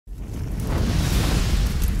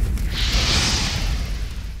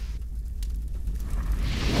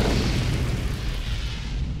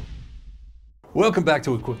Welcome back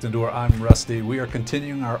to Equipped Indoor. I'm Rusty. We are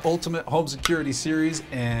continuing our Ultimate Home Security series,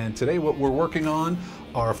 and today what we're working on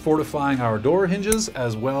are fortifying our door hinges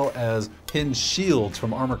as well as hinge shields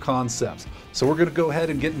from Armor Concepts. So we're going to go ahead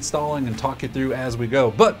and get installing and talk you through as we go.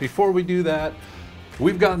 But before we do that,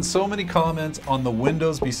 we've gotten so many comments on the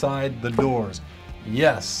windows beside the doors.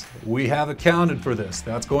 Yes, we have accounted for this.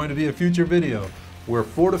 That's going to be a future video. We're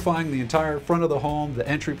fortifying the entire front of the home, the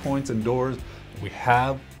entry points and doors. We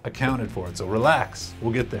have accounted for it, so relax,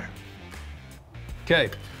 we'll get there. Okay,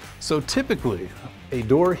 so typically a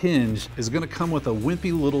door hinge is going to come with a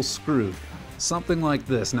wimpy little screw, something like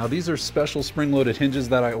this. Now these are special spring-loaded hinges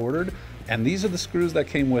that I ordered, and these are the screws that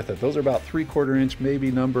came with it. Those are about 3/4 inch, maybe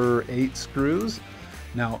number 8 screws.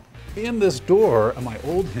 Now in this door, on my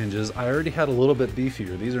old hinges, I already had a little bit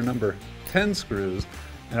beefier. These are number 10 screws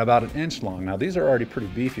and about 1 inch long. Now these are already pretty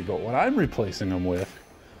beefy, but what I'm replacing them with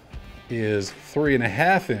is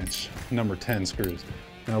 3.5 inch number 10 screws.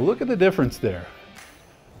 Now look at the difference there.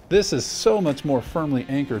 This is so much more firmly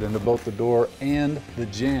anchored into both the door and the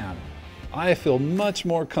jamb. I feel much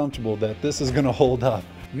more comfortable that this is gonna hold up.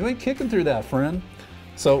 You ain't kicking through that, friend.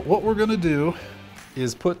 So what we're gonna do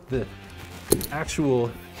is put the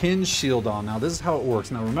actual hinge shield on. Now this is how it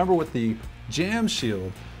works. Now remember, with the jamb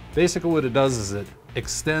shield, basically what it does is it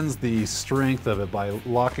extends the strength of it by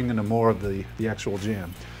locking into more of the actual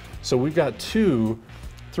jamb. So we've got two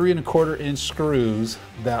 3¼ inch screws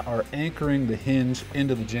that are anchoring the hinge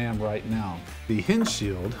into the jamb right now. The hinge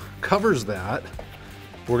shield covers that.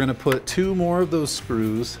 We're gonna put 2 more of those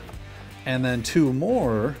screws and then 2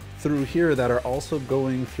 more through here that are also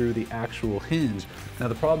going through the actual hinge. Now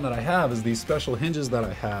the problem that I have is these special hinges that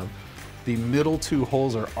I have, the middle 2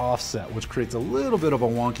 holes are offset, which creates a little bit of a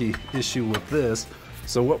wonky issue with this.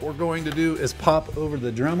 So what we're going to do is pop over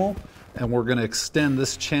the Dremel, and we're going to extend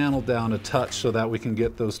this channel down a touch so that we can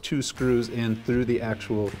get those 2 screws in through the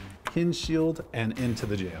actual hinge shield and into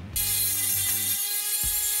the jamb.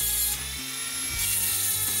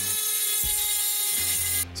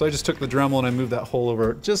 So I just took the Dremel and I moved that hole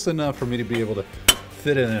over just enough for me to be able to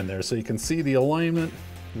fit it in there. So you can see the alignment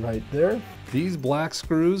right there. These black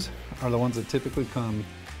screws are the ones that typically come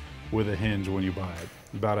with a hinge when you buy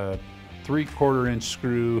it. About a 3/4 inch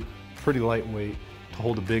screw, pretty lightweight, to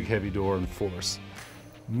hold a big heavy door in force.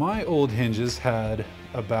 My old hinges had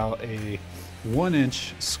about a 1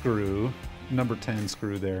 inch screw, number 10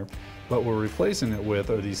 screw there, but we're replacing it with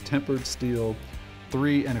are these tempered steel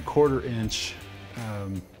 3¼ inch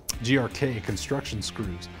GRK construction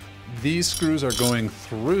screws. These screws are going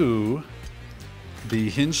through the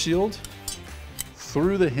hinge shield,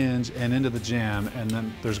 through the hinge and into the jamb, and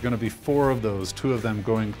then there's going to be 4 of those, 2 of them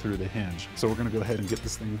going through the hinge. So we're going to go ahead and get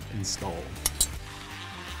this thing installed.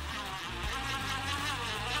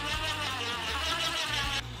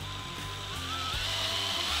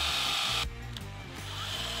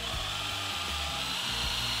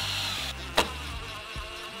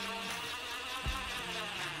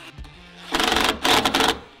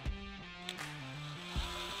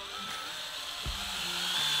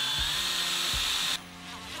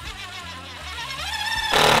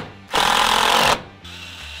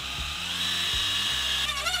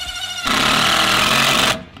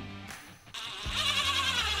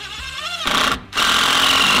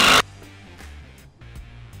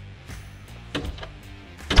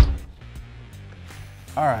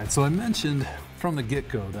 All right, so I mentioned from the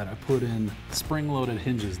get-go that I put in spring-loaded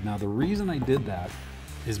hinges. Now the reason I did that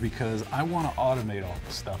is because I want to automate all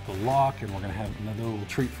this stuff, the lock, and we're going to have another little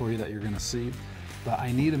treat for you that you're going to see. But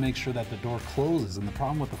I need to make sure that the door closes, and the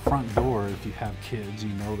problem with the front door, if you have kids,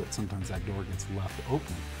 you know that sometimes that door gets left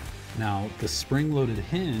open. Now the spring-loaded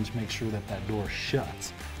hinge makes sure that that door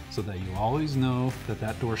shuts, so that you always know that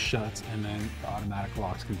that door shuts, and then the automatic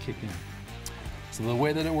locks can kick in. So the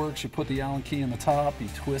way that it works, you put the Allen key in the top, you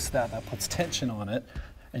twist that, that puts tension on it,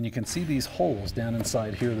 and you can see these holes down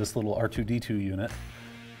inside here, this little R2-D2 unit.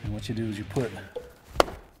 And what you do is you put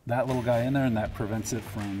that little guy in there, and that prevents it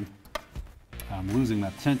from losing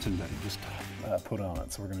that tension that you just put on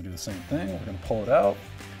it. So we're gonna do the same thing. We're gonna pull it out,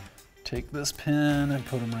 take this pin and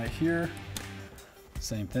put them right here.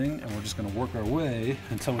 Same thing, and we're just gonna work our way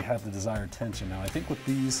until we have the desired tension. Now I think with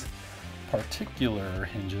these particular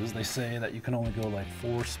hinges, they say that you can only go like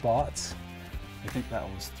 4 spots. I think that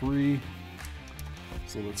was 3.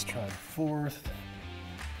 So let's try the 4th.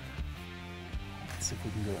 Let's see if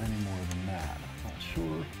we can go any more than that. I'm not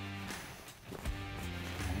sure.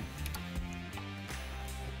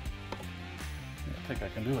 I think I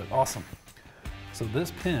can do it. Awesome. So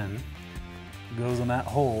this pin goes in that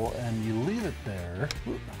hole and you leave it there.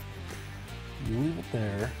 You leave it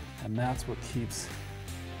there, and that's what keeps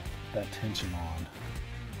that tension on.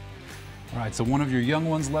 All right, so one of your young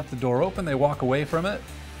ones left the door open, they walk away from it,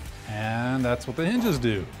 and that's what the hinges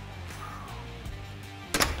do.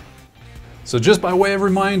 So just by way of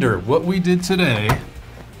reminder, what we did today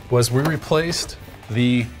was we replaced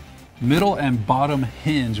the middle and bottom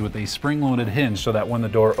hinge with a spring-loaded hinge so that when the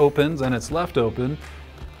door opens and it's left open,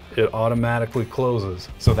 it automatically closes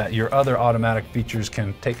so that your other automatic features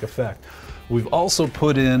can take effect. We've also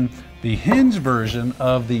put in the hinge version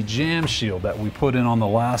of the jamb shield that we put in on the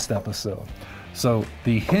last episode. So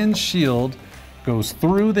the hinge shield goes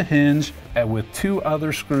through the hinge and with 2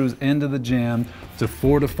 other screws into the jamb to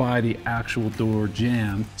fortify the actual door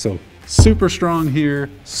jamb. So super strong here,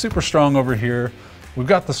 super strong over here. We've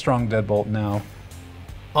got the strong deadbolt now.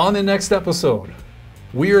 On the next episode,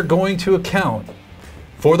 we are going to account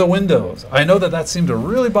for the windows. I know that seemed to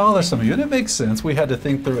really bother some of you, and it makes sense. We had to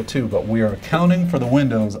think through it too, but we are accounting for the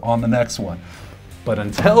windows on the next one. But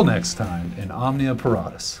until next time, in Omnia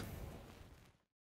Paratus.